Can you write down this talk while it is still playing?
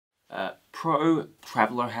Pro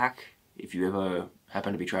traveler hack, if you ever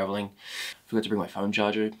happen to be traveling. I forgot to bring my phone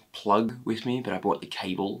charger plug with me, but I brought the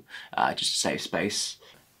cable just to save space.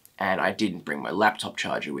 And I didn't bring my laptop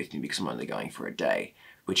charger with me because I'm only going for a day,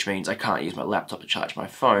 which means I can't use my laptop to charge my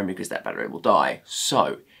phone because that battery will die.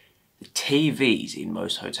 So, the TVs in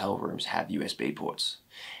most hotel rooms have USB ports.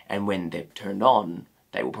 And when they're turned on,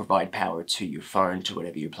 they will provide power to your phone, to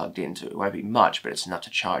whatever you're plugged into. It won't be much, but it's enough to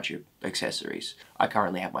charge your accessories. I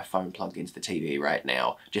currently have my phone plugged into the TV right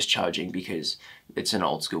now, just charging because it's an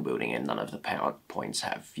old school building and none of the power points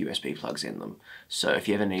have USB plugs in them. So if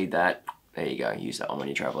you ever need that, there you go, use that one when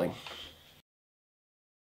you're traveling.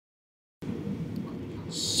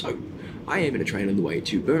 So, I am in a train on the way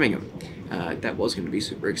to Birmingham. That was going to be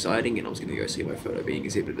super exciting and I was going to go see my photo being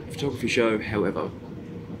exhibited at the photography show, however,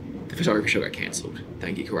 the photography show got cancelled.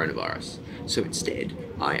 Thank you, coronavirus. So instead,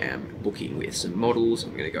 I am booking with some models.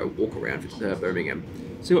 I'm going to go walk around Birmingham,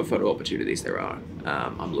 see what photo opportunities there are.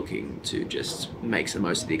 I'm looking to just make the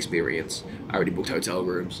most of the experience. I already booked hotel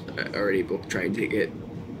rooms, I already booked train ticket,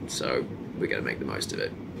 so we're going to make the most of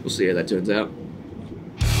it. We'll see how that turns out.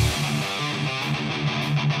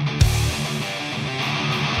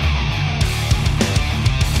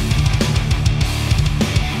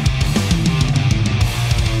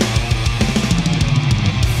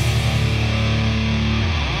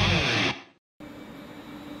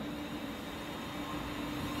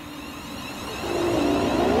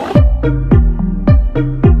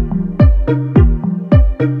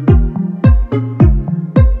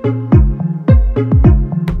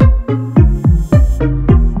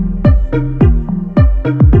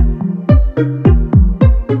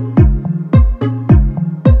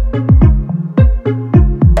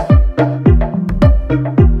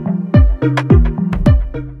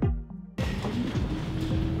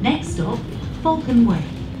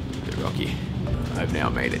 Bit rocky. I've now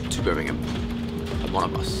made it to Birmingham. I'm on a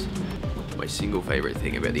bus. My single favourite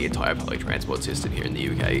thing about the entire public transport system here in the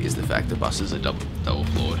UK is the fact the buses are double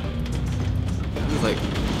floored. With like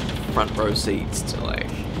front row seats to like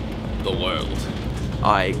the world.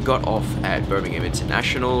 I got off at Birmingham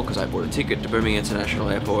International because I bought a ticket to Birmingham International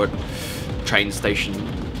Airport. Train station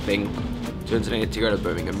thing. Turns out I need to go to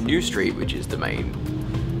Birmingham New Street, which is the main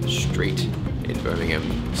street in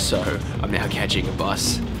Birmingham, so I'm now catching a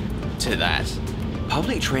bus to that.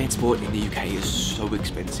 Public transport in the UK is so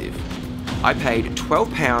expensive. I paid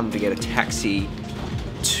 £12 to get a taxi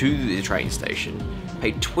to the train station,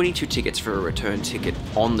 paid 22 tickets for a return ticket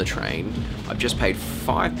on the train. I've just paid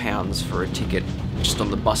 £5 for a ticket just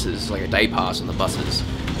on the buses, like a day pass on the buses.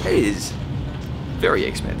 It is very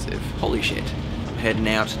expensive, holy shit. I'm heading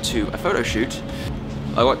out to a photo shoot.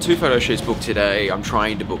 I got 2 photo shoots booked today. I'm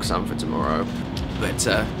trying to book some for tomorrow, but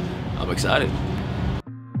I'm excited.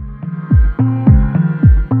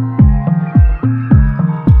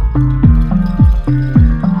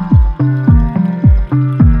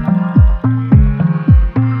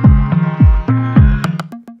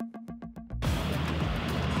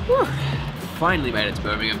 Finally made it to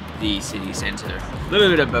Birmingham, the city centre. A little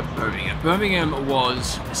bit about Birmingham. Birmingham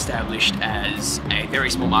was established as a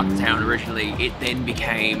very small market town originally. It then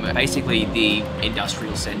became basically the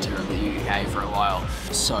industrial centre of the UK for a while.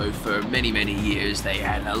 So for many, many years they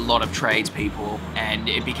had a lot of tradespeople and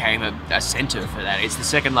it became a centre for that. It's the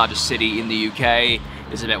second largest city in the UK.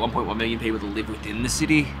 There's about 1.1 million people that live within the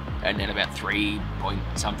city and then about 3 point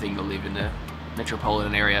something that live in the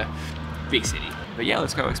metropolitan area. Big city. But yeah,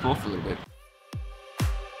 let's go explore for a little bit.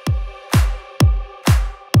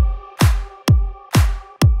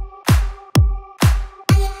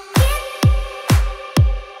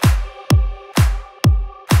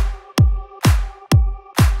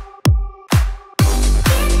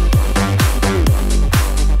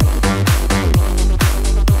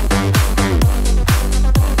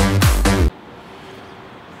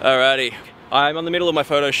 Alrighty, I'm on the middle of my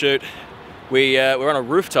photo shoot. We're on a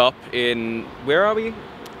rooftop in, where are we?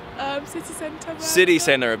 City Centre. City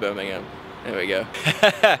Centre of Birmingham. There we go.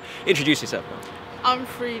 Introduce yourself. I'm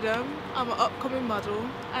Freedom, I'm an upcoming model,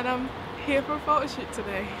 and I'm here for a photo shoot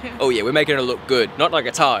today. Oh yeah, we're making it look good, not like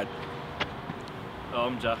it's hard. Oh,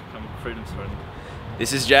 I'm Jack, I'm Freedom's friend.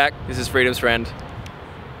 This is Jack, this is Freedom's friend.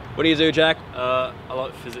 What do you do, Jack? I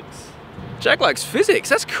like physics. Jack likes physics,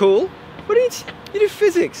 that's cool. What do you do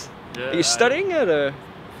physics? Yeah, are you studying at a...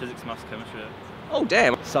 Physics, maths, chemistry. Oh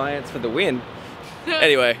damn, science for the win.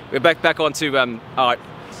 Anyway, we're back onto art.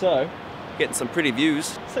 So, getting some pretty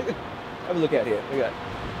views. Have a look out here, look at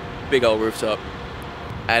that. Big old rooftop.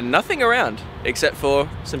 And nothing around, except for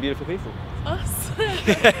some beautiful people. Us.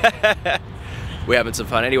 We're having some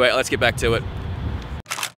fun. Anyway, let's get back to it.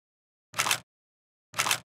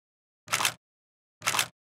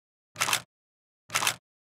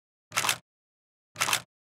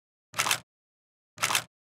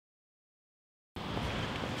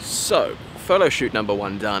 So, photo shoot number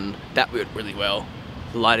 1 done. That went really well.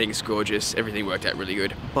 The lighting's gorgeous, everything worked out really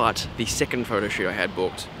good. But the second photo shoot I had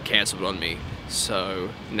booked cancelled on me. So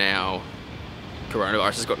now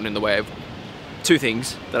coronavirus has gotten in the way of 2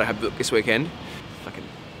 things that I have booked this weekend. Fucking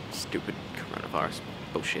stupid coronavirus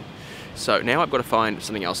bullshit. So now I've got to find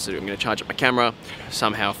something else to do. I'm going to charge up my camera,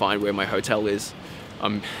 somehow find where my hotel is.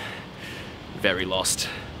 I'm very lost.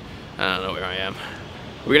 I don't know where I am.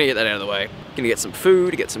 We're going to get that out of the way. Going to get some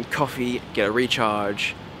food, get some coffee, get a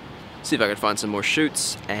recharge, see if I can find some more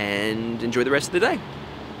shoots, and enjoy the rest of the day.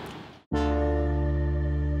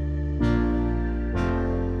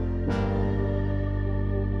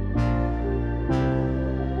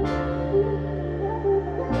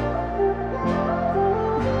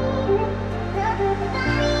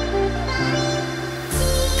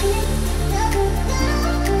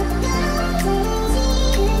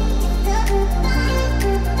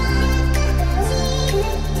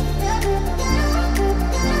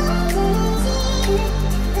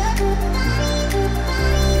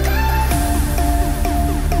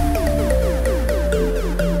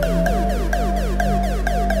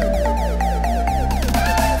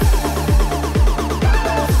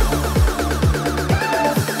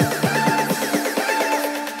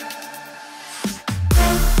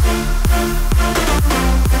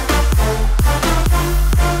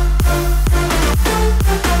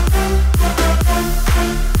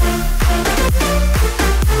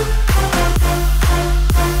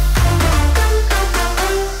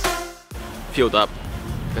 Fueled up,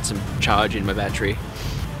 got some charge in my battery.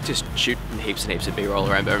 Just shooting heaps and heaps of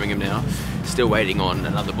B-roll around Birmingham now. Still waiting on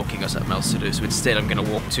another booking or something else to do, so instead I'm going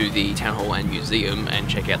to walk to the Town Hall and Museum and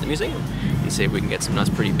check out the museum and see if we can get some nice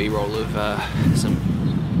pretty B-roll of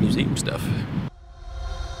some museum stuff.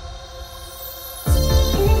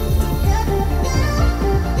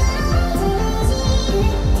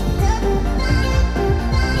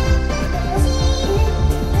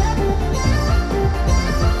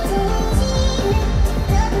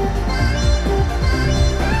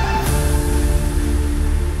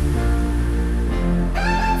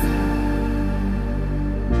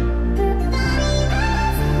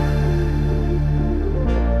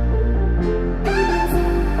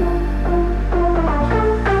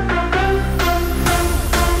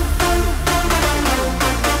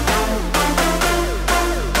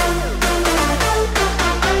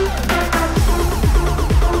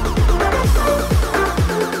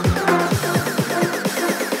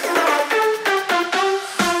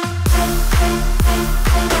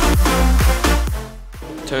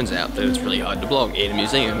 Turns out that it's really hard to vlog in a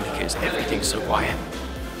museum because everything's so quiet.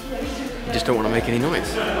 You just don't want to make any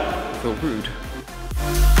noise. I feel rude.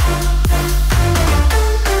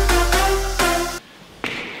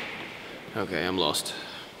 Okay, I'm lost.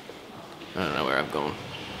 I don't know where I've gone.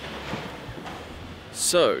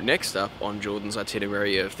 So, next up on Jordan's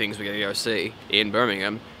itinerary of things we're going to go see in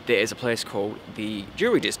Birmingham, there is a place called the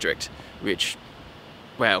Joby district, which,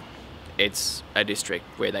 well, it's a district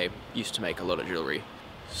where they used to make a lot of jewellery.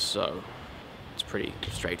 So, it's pretty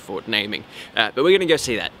straightforward naming. But we're going to go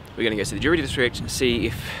see that. We're going to go see the Joby district, see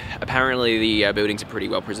if apparently the buildings are pretty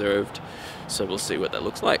well preserved. So we'll see what that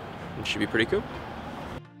looks like. It should be pretty cool.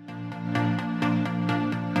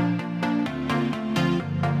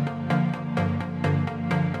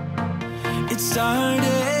 It started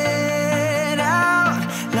out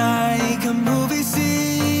like a movie scene,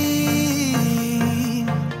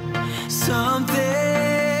 something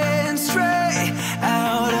straight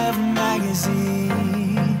out of a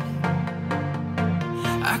magazine.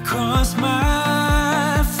 I crossed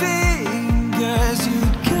my fingers,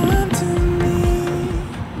 you'd come to me.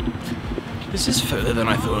 This is further than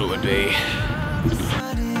I thought it would be.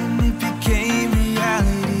 Suddenly it became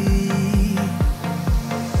reality.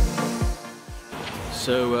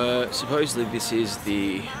 So, supposedly this is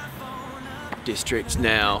the district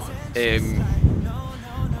now.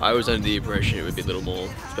 I was under the impression it would be a little more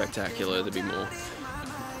spectacular, there'd be more...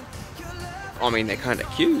 I mean, they're kind of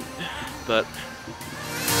cute, but...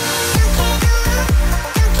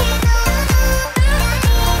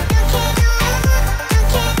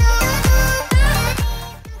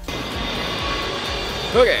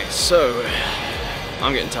 Okay, so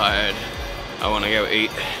I'm getting tired. I want to go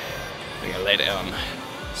eat. I'm gonna lay down.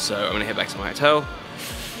 So I'm gonna head back to my hotel,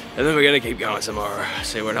 and then we're gonna keep going some more,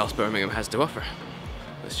 see what else Birmingham has to offer.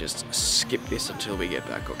 Let's just skip this until we get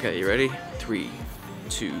back. Okay, you ready? 3,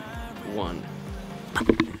 2, 1.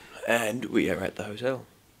 And we are at the hotel.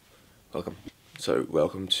 Welcome. So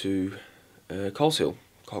welcome to Coleshill.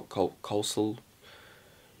 Coleshill.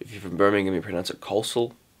 If you're from Birmingham, you pronounce it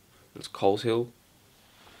Coleshill. It's Coleshill.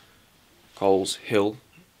 Coleshill.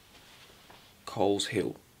 Coles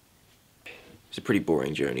Hill. It's a pretty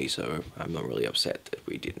boring journey, so I'm not really upset that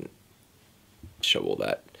we didn't show all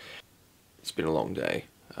that. It's been a long day.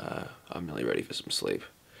 I'm really ready for some sleep.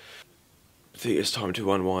 I think it's time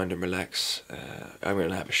to unwind and relax. I'm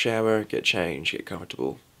gonna have a shower, get changed, get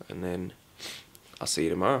comfortable, and then I'll see you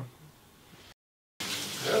tomorrow.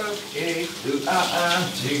 Okay,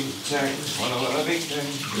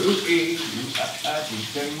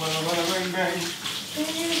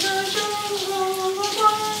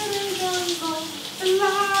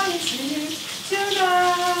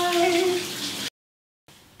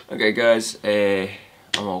 okay guys,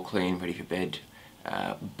 I'm all clean, ready for bed,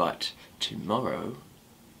 but tomorrow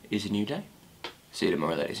is a new day. See you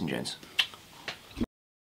tomorrow, ladies and gents.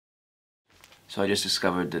 So I just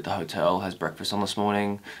discovered that the hotel has breakfast on this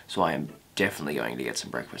morning, so I am definitely going to get some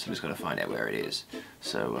breakfast. I'm just going to find out where it is.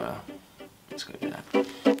 So let's go do that.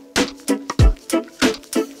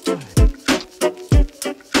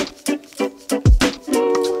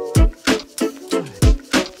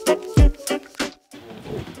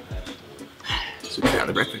 So we found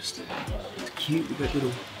the breakfast. It's cute, we've got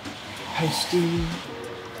little pasty,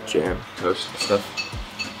 jam, toast and stuff.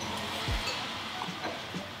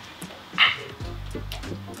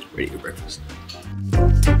 Ready for breakfast.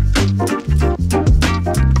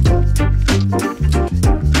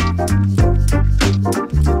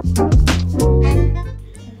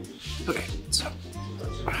 Okay, so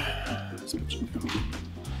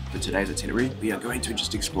for today's itinerary, we are going to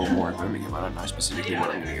just explore more of Birmingham. I don't know specifically what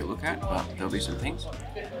I'm going to go look at, but there'll be some things.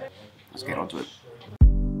 Let's get on to it.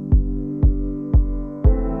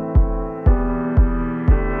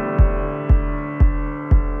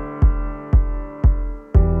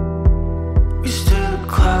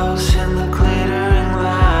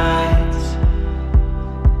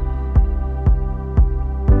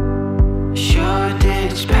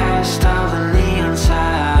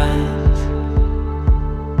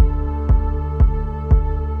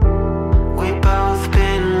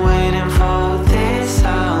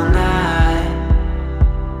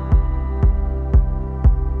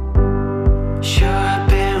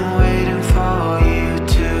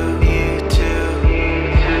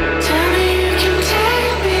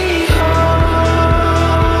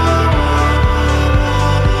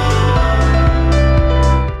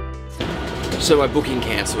 So my booking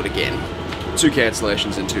cancelled again. 2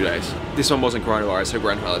 cancellations in 2 days. This one wasn't coronavirus, her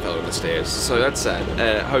grandfather fell on the stairs. So that's sad.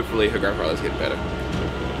 Hopefully her grandfather's getting better.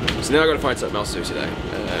 So now I've got to find something else to do today.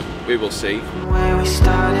 We will see. Where we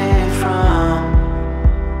started from,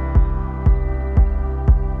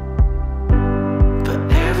 but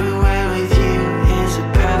everywhere with you is a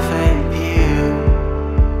perfect view.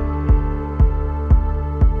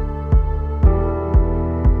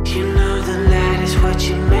 You know the light is what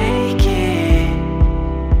you make it.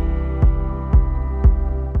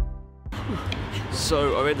 So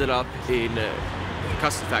I ended up in a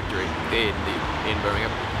custard factory in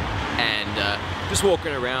Birmingham, and just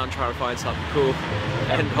walking around trying to find something cool.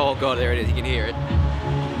 And oh god, there it is! You can hear it.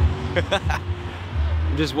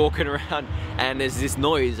 I'm just walking around, and there's this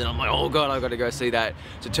noise, and I'm like, oh god, I've got to go see that.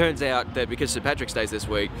 So it turns out that because St. Patrick's Day is this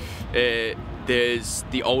week, there's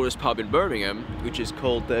the oldest pub in Birmingham, which is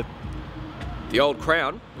called the Old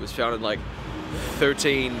Crown. It was founded like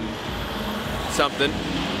 13 something.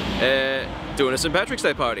 Doing a St. Patrick's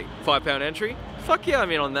Day party. £5 entry. Fuck yeah,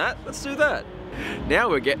 I'm in on that. Let's do that. Now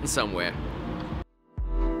we're getting somewhere.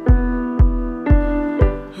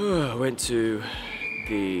 I went to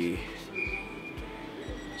the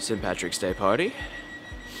St. Patrick's Day party.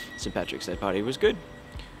 St. Patrick's Day party was good.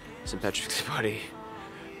 St. Patrick's Day party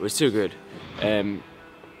was too good. So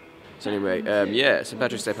anyway, yeah, St.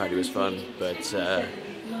 Patrick's Day party was fun, but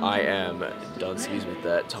I am done with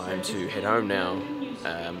that. Time to head home now.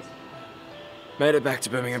 Made it back to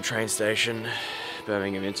Birmingham train station,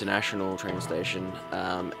 Birmingham International train station,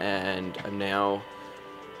 and I'm now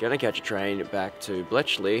gonna catch a train back to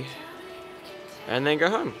Bletchley and then go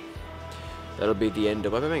home. That'll be the end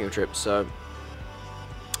of my Birmingham trip. So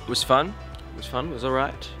it was fun. It was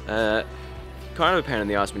alright. Kind of a pain in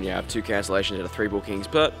the ass when you have 2 cancellations out of 3 bookings,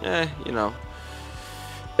 but you know,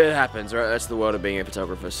 it happens, right? That's the world of being a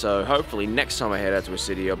photographer. So hopefully next time I head out to a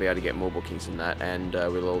city, I'll be able to get more bookings than that, and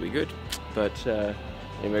we'll all be good. But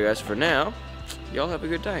anyway guys, for now, y'all have a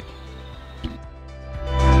good day.